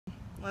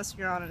unless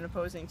you're on an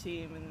opposing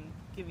team and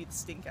give you the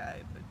stink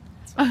eye. But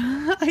it's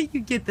fine.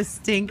 You get the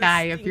stink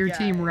eye if you're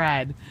team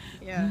red.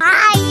 Yeah.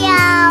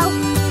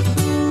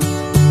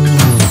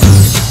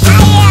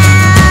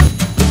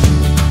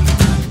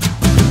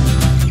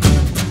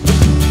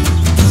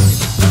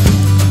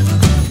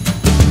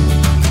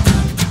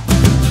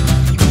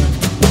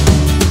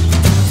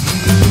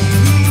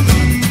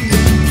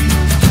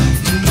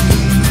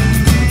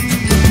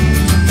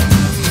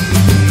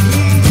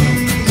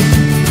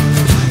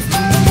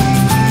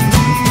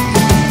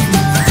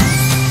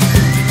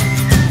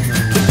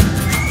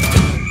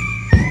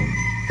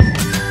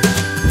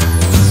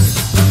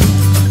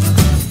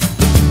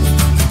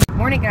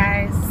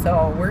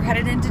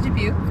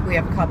 We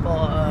have a couple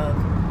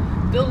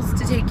of bills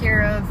to take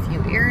care of, a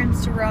few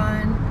errands to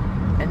run,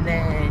 and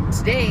then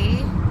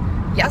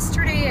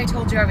yesterday I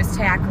told you I was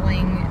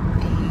tackling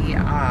the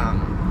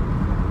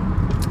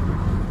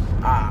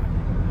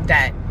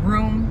that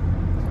room,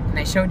 and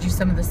I showed you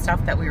some of the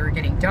stuff that we were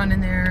getting done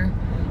in there.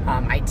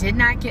 I did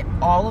not get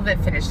all of it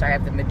finished. I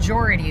have the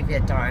majority of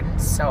it done,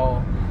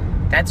 so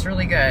that's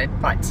really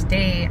good. But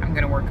today I'm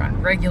going to work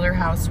on regular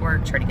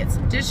housework, try to get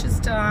some dishes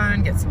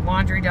done, get some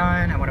laundry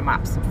done. I want to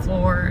mop some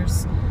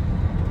floors.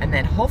 And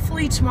then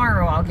hopefully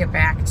tomorrow I'll get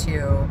back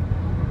to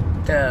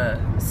the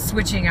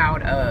switching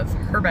out of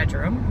her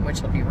bedroom,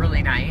 which will be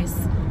really nice.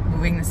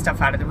 Moving the stuff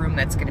out of the room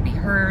that's going to be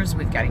hers.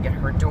 We've got to get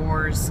her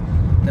doors,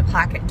 the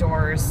pocket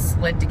doors,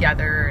 slid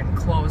together and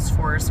closed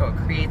for her so it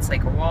creates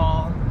like a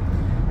wall.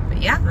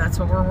 But yeah, that's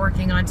what we're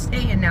working on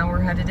today, and now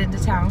we're headed into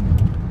town.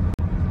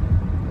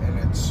 And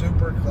it's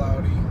super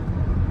cloudy.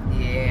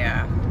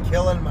 Yeah.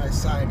 Killing my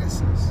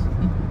sinuses.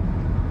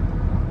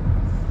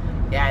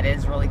 Yeah, it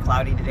is really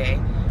cloudy today.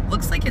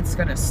 Looks like it's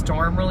gonna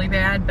storm really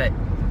bad, but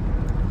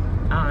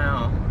I don't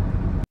know.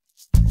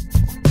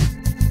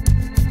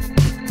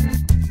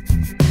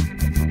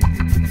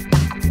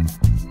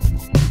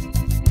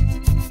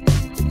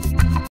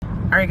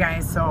 Alright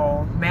guys,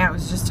 so Matt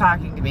was just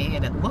talking to me,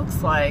 and it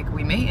looks like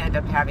we may end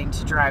up having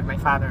to drive my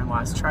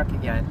father-in-law's truck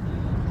again.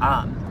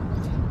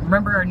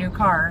 Remember, our new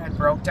car had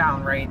broke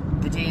down right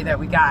the day that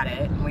we got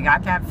it, and we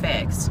got that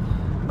fixed.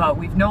 But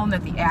we've known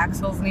that the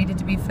axles needed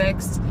to be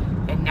fixed,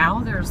 and now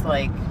there's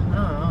like, I don't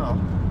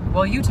know.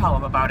 Well, you tell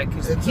him about it,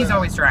 because he's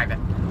always driving.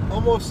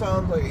 Almost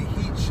sounds like a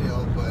heat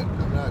shield, but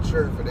I'm not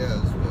sure if it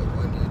is. But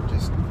when you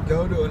just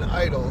go to an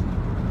idle,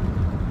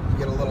 you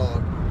get a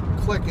little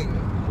clicking,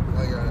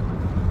 like a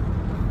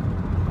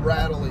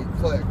rattly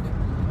click.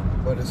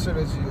 But as soon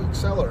as you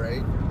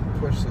accelerate,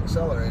 push the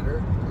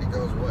accelerator, it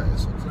goes away.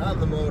 So it's not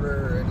the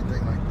motor or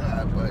anything like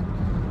that, but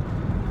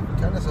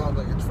it kind of sounds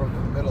like it's from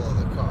the middle of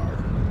the car.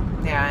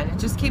 Yeah, and it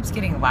just keeps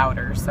getting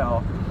louder,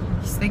 so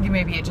he's thinking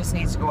maybe it just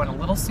needs to go in a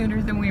little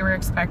sooner than we were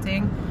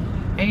expecting.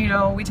 And you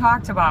know, we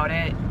talked about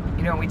it.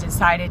 You know, we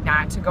decided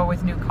not to go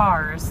with new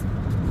cars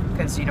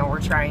because, you know,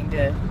 we're trying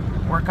to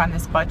work on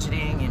this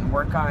budgeting and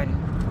work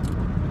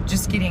on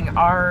just getting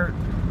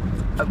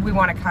we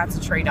want to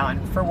concentrate on,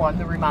 for one,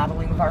 the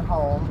remodeling of our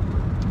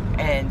home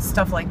and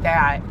stuff like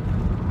that.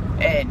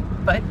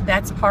 But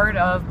that's part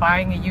of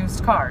buying a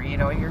used car. You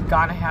know, you're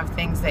gonna have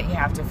things that you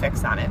have to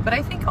fix on it. But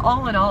I think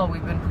all in all,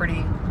 we've been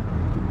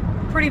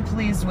pretty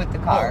pleased with the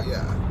car. Oh,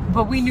 yeah.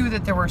 But we knew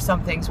that there were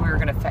some things we were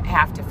gonna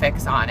have to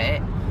fix on it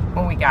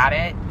when we got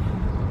it.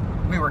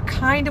 We were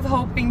kind of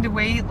hoping to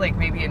wait like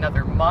maybe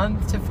another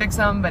month to fix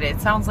them, but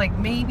it sounds like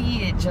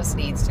maybe it just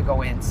needs to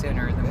go in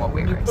sooner than what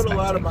we were expecting. You put a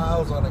lot of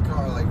miles on a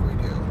car like we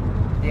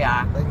do.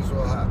 Yeah. Things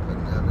will happen.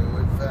 I mean,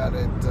 we've had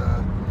it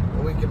a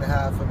week and a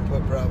half and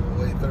put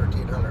probably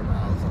 1,300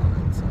 miles on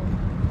it. So.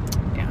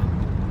 Yeah.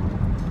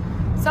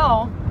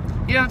 So,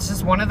 you know, it's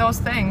just one of those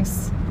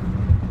things.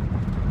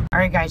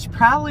 Alright guys, you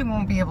probably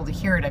won't be able to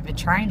hear it. I've been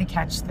trying to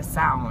catch the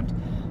sound,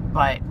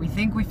 but we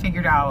think we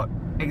figured out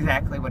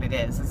exactly what it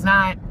is. It's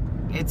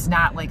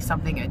not like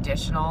something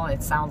additional.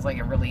 It sounds like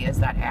it really is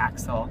that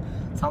axle.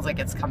 It sounds like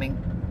it's coming.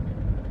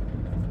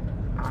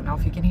 I don't know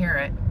if you can hear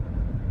it.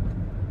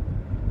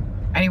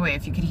 Anyway,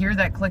 if you could hear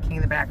that clicking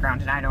in the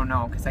background, and I don't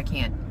know because I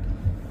can't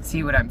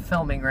see what I'm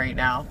filming right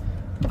now,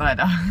 but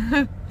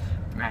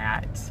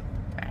Matt,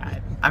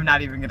 I'm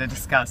not even going to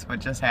discuss what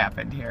just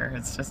happened here.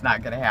 It's just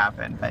not going to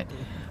happen, but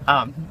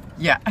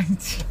yeah.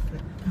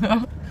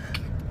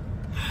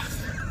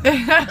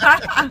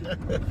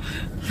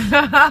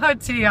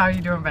 T, how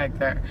you doing back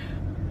there?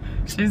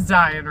 She's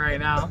dying right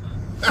now.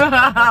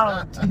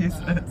 Oh,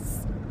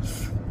 Jesus.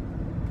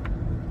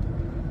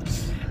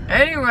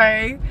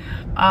 Anyway,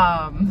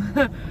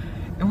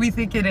 we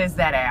think it is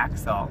that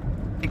axle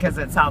because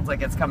it sounds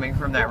like it's coming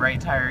from that right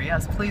tire.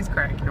 Yes, please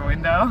crack your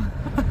window.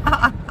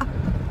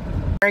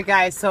 Alright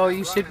guys, so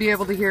you should be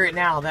able to hear it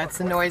now. That's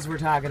the noise we're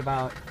talking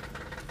about.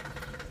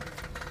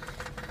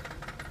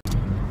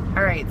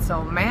 Alright,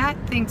 so Matt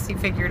thinks he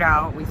figured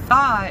out, we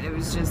thought it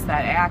was just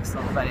that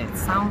axle, but it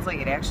sounds like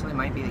it actually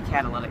might be the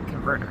catalytic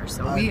converter.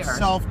 So we are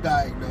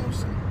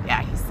self-diagnosing.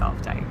 Yeah, he's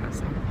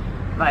self-diagnosing.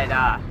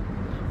 But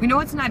we know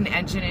it's not an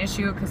engine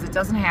issue because it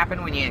doesn't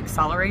happen when you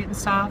accelerate and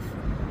stuff.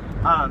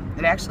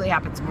 It actually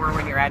happens more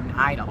when you're at an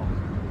idle.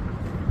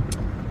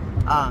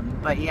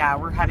 But yeah,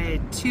 we're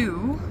headed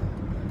to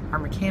our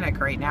mechanic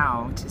right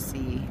now to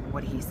see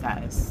what he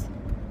says.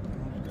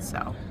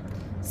 So,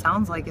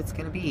 sounds like it's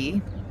going to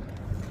be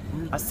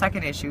a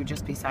second issue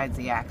just besides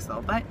the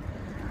axle. But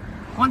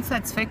once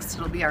that's fixed,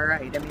 it'll be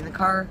alright. I mean, the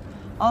car,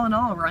 all in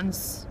all,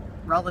 runs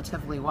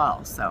relatively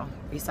well. So,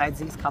 besides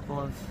these couple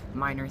of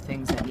minor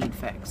things that need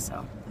fixed.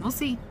 So, we'll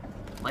see.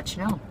 Let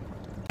you know.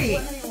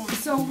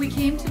 So we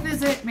came to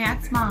visit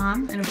Matt's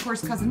mom, and of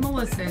course cousin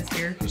Melissa is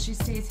here because she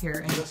stays here.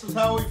 And this is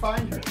how we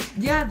find her.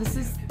 yeah, this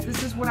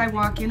is what I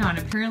walk in on.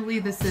 Apparently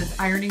this is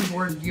ironing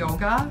board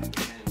yoga.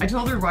 I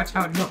told her watch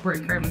out, don't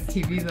break Grandma's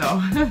TV though.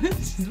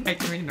 She's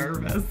making me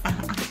nervous.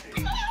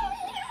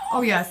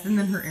 Oh yes, and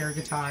then her air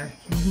guitar.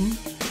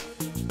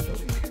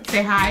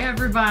 Say hi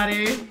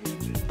everybody.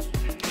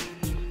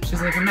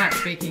 She's like, I'm not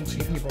speaking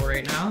to people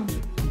right now.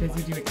 I'm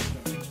busy doing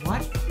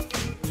what?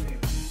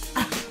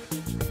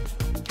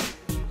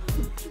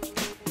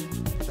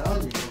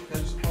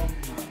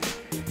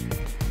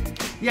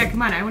 Yeah,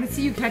 come on, I want to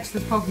see you catch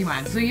this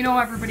Pokemon. So you know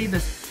everybody,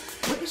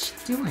 what is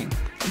she doing?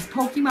 This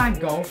Pokemon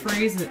Go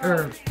phase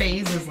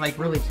is like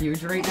really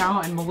huge right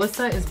now, and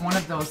Melissa is one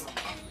of those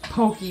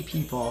pokey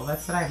people.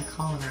 That's what I'm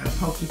calling her, a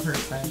pokey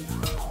person.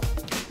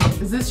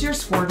 Is this your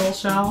Squirtle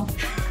shell?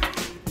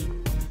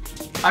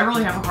 I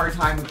really have a hard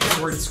time with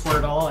the word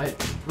Squirtle.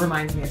 It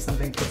reminds me of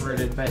something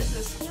perverted, but...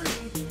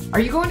 Are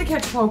you going to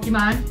catch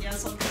Pokemon?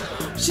 Yes, I'll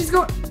go. She's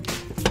going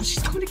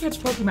to catch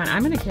Pokemon.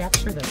 I'm going to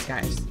capture this,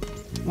 guys.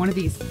 One of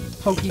these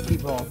pokey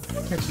people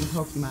catching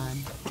Pokemon.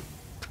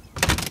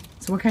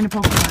 So what kind of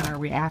Pokemon are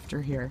we after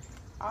here?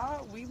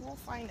 We will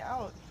find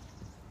out.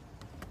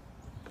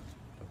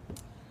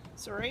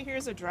 So right here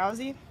is a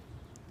drowsy,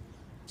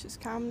 which is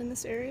common in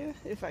this area.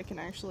 If I can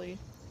actually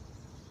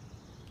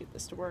get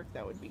this to work,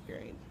 that would be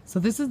great. So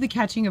this is the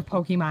catching of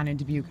Pokemon in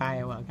Dubuque,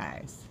 Iowa,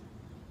 guys.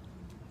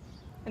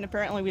 And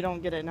apparently we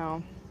don't get it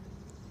now.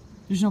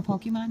 There's no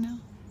Pokemon now?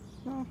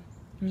 No.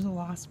 There's a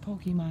lost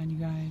Pokemon, you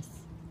guys.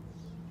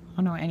 I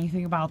don't know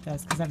anything about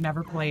this because I've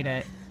never played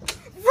it.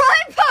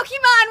 Run,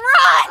 Pokemon,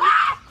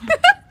 run!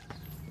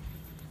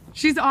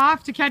 She's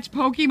off to catch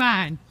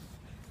Pokemon.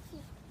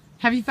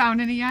 Have you found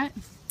any yet?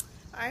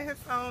 I have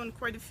found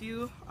quite a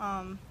few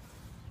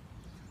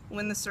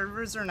when the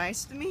servers are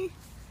nice to me.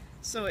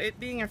 So it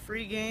being a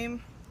free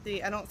game,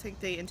 I don't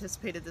think they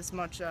anticipated this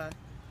much,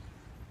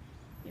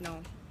 you know,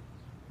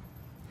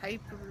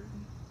 hype or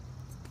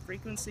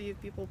frequency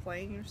of people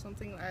playing or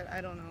something.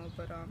 I don't know,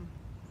 but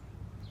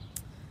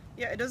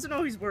yeah, it doesn't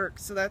always work,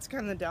 so that's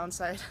kind of the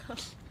downside.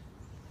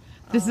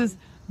 This is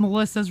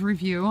Melissa's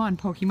review on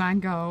Pokemon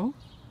Go.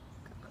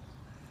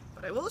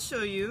 But I will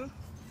show you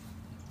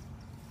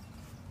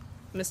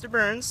Mr.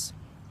 Burns.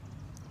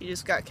 He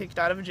just got kicked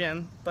out of a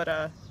gym,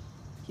 but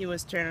he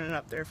was tearing it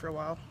up there for a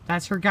while.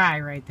 That's her guy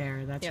right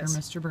there. That's Yes. her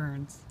Mr.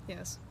 Burns.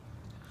 Yes.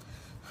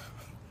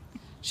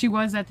 She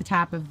was at the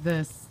top of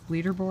this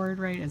leaderboard,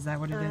 right? Is that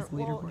what it is,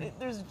 leaderboard? Well,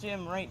 there's a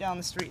gym right down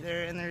the street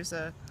there, and there's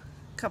a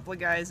couple of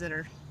guys that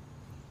are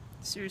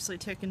seriously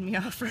ticking me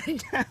off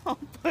right now,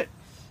 but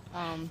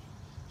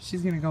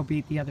She's gonna go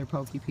beat the other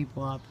pokey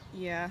people up.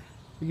 yeah.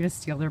 You're gonna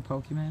steal their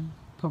Pokemon?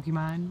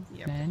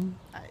 Yep. Men?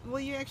 Well,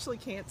 you actually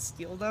can't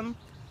steal them,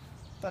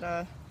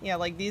 but yeah,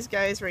 like these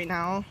guys right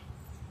now.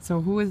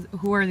 So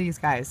who are these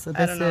guys? So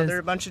this I don't know. is They're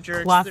a bunch of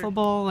jerks.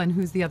 Clothable, and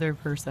who's the other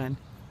person?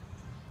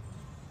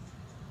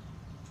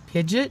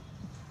 Pidgeot?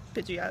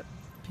 Pidgeot.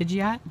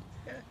 Pidgeot?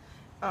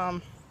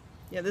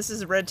 Yeah, this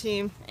is a red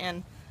team,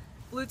 and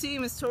blue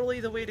team is totally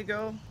the way to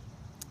go.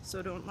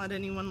 So don't let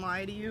anyone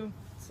lie to you,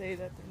 say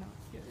that they're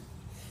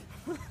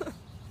not good.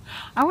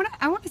 I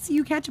want to see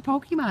you catch a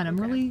Pokemon. I'm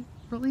Okay.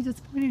 really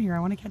disappointed here. I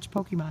want to catch a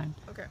Pokemon.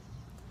 Okay.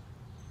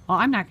 Well,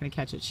 I'm not going to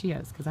catch it. She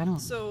is, because I don't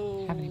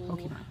So have any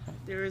Pokemon. But...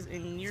 there is a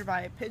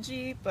nearby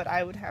Pidgey, but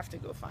I would have to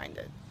go find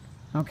it.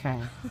 Okay.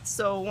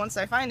 So once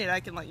I find it, I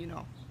can let you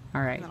know.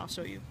 All right. And then I'll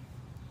show you.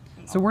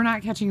 So we're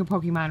not catching a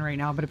Pokemon right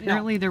now, but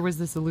apparently there was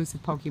this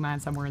elusive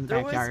Pokemon somewhere in the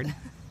There backyard. was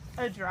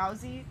a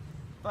drowsy,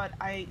 but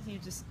he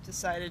just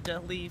decided to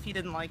leave. He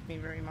didn't like me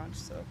very much,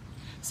 so.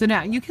 So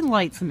now you can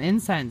light some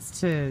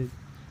incense to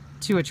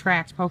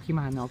attract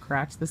Pokemon, though,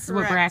 correct? This is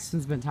what Correct.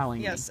 Braxton's been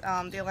telling Yes,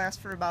 me. they last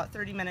for about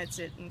 30 minutes.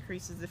 It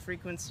increases the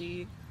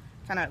frequency,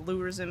 kind of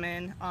lures them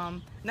in.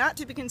 Not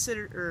to be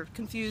considered or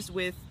confused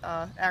with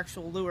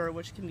actual lure,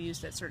 which can be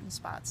used at certain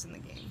spots in the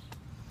game.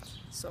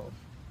 So.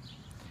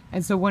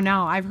 And so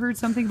now I've heard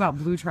something about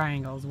blue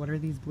triangles. What are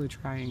these blue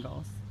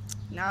triangles?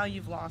 Now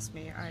you've lost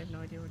me. I have no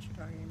idea what you're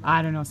talking about.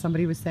 I don't know.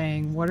 Somebody was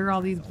saying, what are all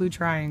these blue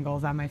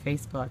triangles on my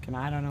Facebook? And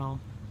I don't know.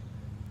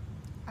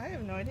 I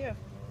have no idea.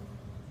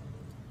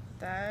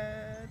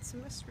 That's a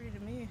mystery to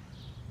me.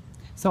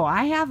 So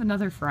I have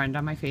another friend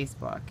on my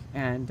Facebook,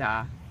 and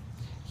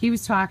he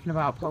was talking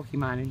about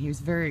Pokemon, and he was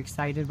very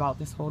excited about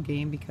this whole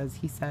game because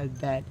he said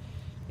that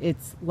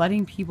it's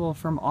letting people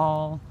from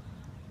all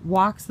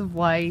walks of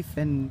life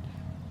and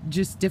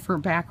just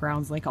different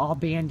backgrounds like all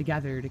band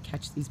together to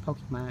catch these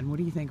Pokemon. What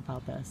do you think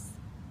about this?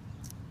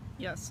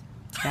 Yes.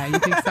 Yeah, you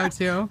think so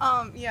too?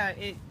 Yeah,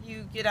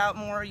 you get out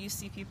more, you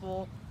see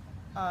people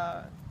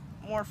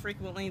more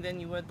frequently than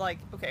you would. Like,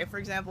 okay, for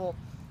example,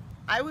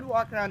 I would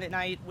walk around at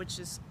night, which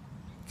is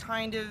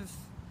kind of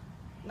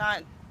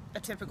not a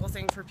typical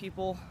thing for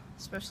people,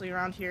 especially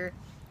around here.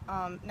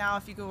 Now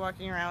if you go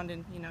walking around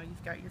and, you know,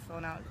 you've got your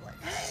phone out, you're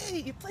like, hey,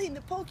 you playing the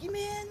Pokemon,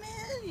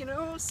 man, you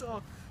know,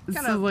 so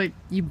kind of like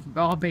you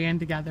all band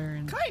together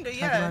and kind of,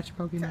 yeah, watch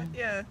Pokemon.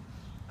 Yeah,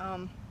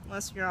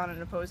 unless you're on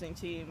an opposing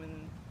team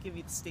and give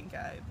you the stink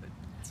eye, but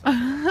it's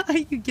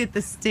okay. You get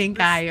the stink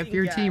eye if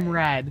your team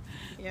red.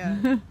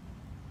 Yeah.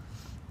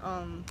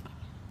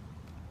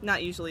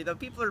 Not usually though.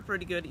 People are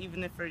pretty good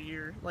even if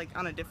you're like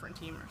on a different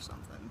team or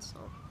something.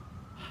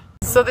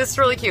 So this is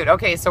really cute.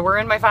 Okay, so we're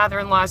in my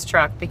father-in-law's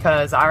truck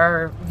because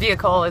our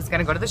vehicle is going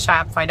to go to the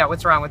shop, find out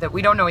what's wrong with it.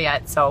 We don't know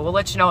yet, so we'll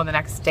let you know in the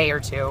next day or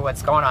two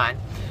what's going on.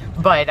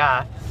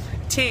 But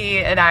T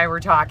and I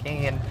were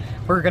talking, and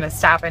we're going to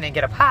stop in and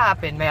get a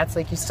pop, and Matt's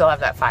like, you still have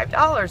that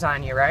 $5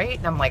 on you, right?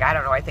 And I'm like, I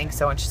don't know, I think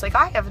so. And she's like,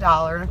 I have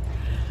 $1.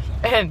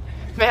 And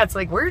Matt's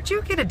like, where'd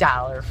you get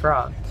 $1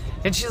 from?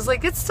 And she's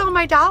like, it's still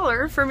my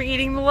 $1 from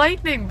eating the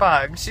lightning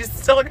bug. She's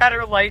still got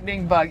her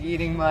lightning bug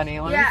eating money.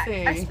 Let me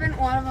see. I spent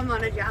one of them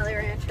on a Jolly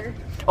Rancher.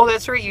 Oh,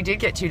 that's right. You did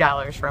get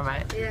 $2 from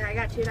it. Yeah, I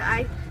got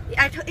 $2.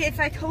 If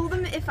I told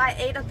them if I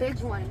ate a big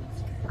one,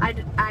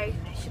 I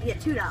should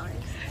get $2.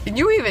 And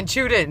you even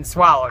chewed it and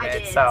swallowed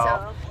it. Did,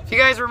 so if you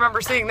guys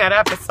remember seeing that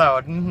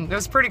episode, it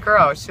was pretty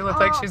gross. She looked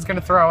like she was going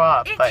to throw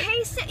up. It but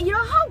tasted, you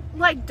know how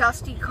like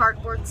dusty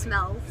cardboard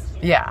smells?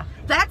 Yeah.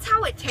 That's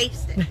how it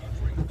tasted.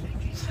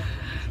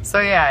 So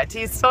yeah,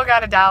 T's still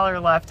got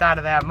 $1 left out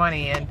of that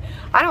money, and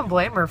I don't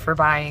blame her for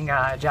buying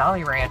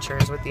Jolly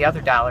Ranchers with the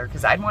other $1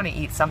 because I'd want to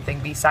eat something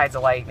besides a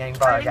lightning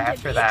bug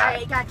after that.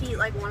 I got to eat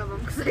like one of them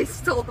because I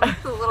stole them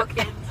from the little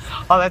kids.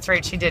 Oh, that's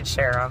right, she did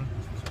share them.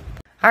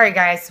 All right,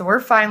 guys, so we're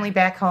finally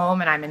back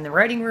home, and I'm in the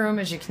writing room,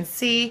 as you can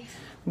see.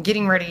 I'm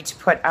getting ready to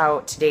put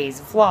out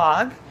today's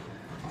vlog,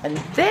 and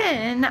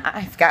then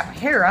I've got my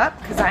hair up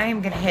because I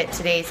am going to hit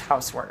today's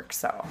housework.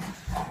 So,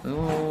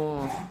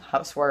 ooh,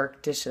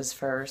 housework, dishes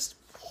first.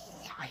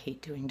 I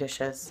hate doing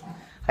dishes.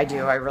 I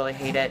do. I really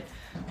hate it.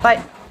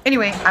 But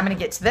anyway, I'm going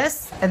to get to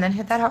this and then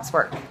hit that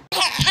housework.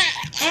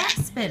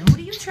 Aspen, what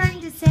are you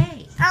trying to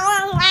say?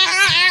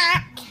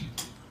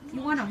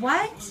 You want a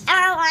what?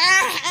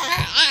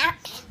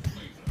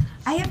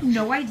 I have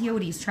no idea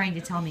what he's trying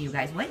to tell me, you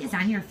guys. What is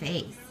on your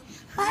face?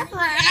 I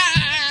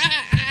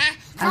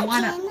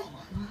want to...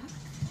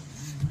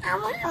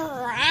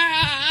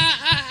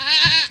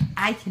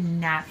 I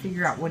cannot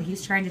figure out what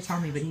he's trying to tell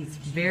me, but he's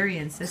very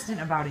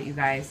insistent about it, you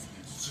guys.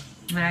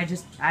 And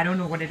I don't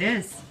know what it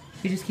is.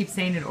 He just keeps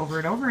saying it over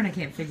and over, and I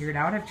can't figure it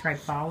out. I've tried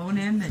following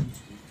him and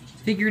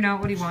figuring out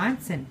what he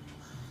wants, and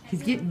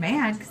he's getting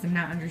mad because I'm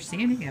not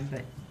understanding him,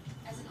 but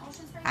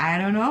I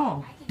don't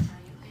know.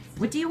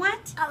 What do you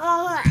want? I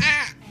want to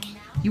whack.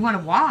 You want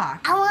to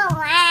walk? I want to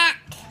whack.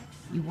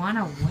 You want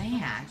to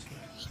whack?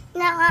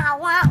 No, I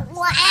want to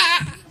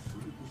whack.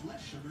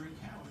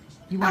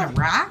 You want to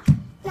rock?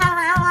 No,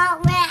 I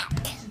want to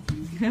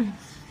whack.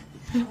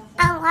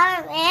 I want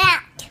to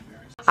whack.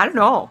 I don't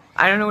know.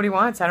 I don't know what he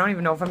wants. I don't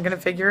even know if I'm going to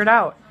figure it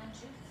out.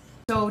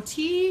 So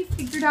T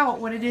figured out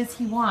what it is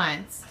he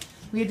wants.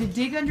 We had to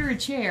dig under a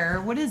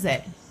chair. What is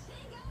it?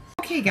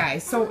 Okay,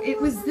 guys, so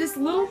it was this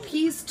little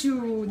piece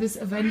to this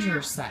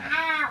Avengers set.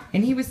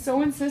 And he was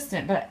so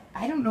insistent, but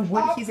I don't know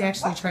what he's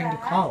actually trying to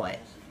call it.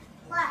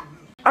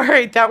 All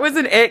right, that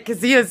wasn't it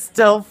because he is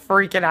still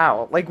freaking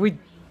out. Like, we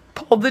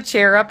pulled the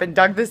chair up and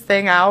dug this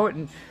thing out,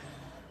 and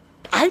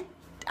I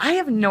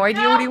have no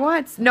idea what he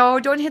wants.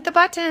 No, don't hit the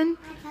button.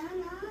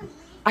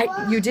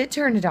 You did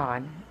turn it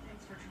on.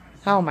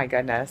 Oh my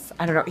goodness.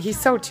 I don't know. He's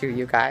so too,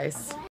 you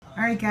guys.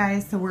 Alright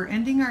guys, so we're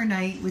ending our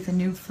night with a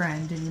new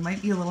friend, and he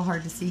might be a little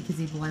hard to see because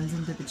he blends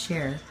into the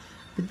chair.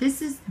 But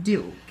this is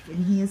Duke,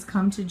 and he has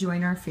come to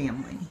join our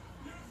family.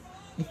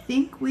 I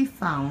think we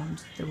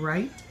found the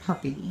right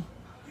puppy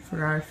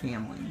for our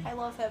family. I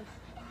love him.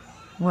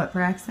 What,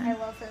 Braxton? I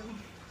love him.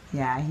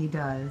 Yeah, he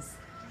does.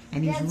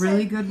 And he's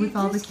really good with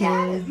all the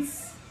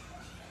kids.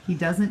 He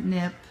doesn't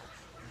nip,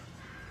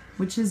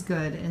 which is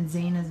good, and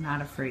Zane is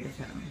not afraid of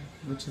him,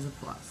 which is a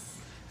plus.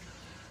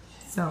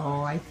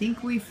 So I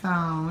think we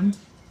found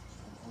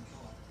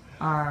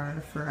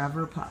our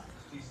forever pup.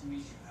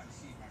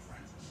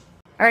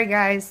 Alright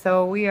guys,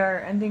 so we are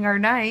ending our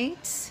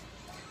night.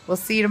 We'll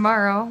see you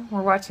tomorrow.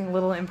 We're watching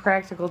Little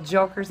Impractical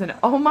Jokers, and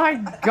oh my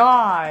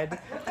god!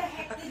 What the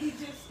heck did you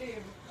just do?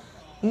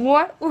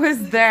 What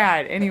was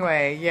that?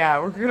 Anyway, yeah,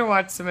 we're gonna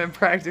watch some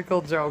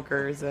Impractical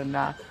Jokers, and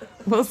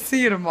we'll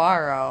see you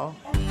tomorrow.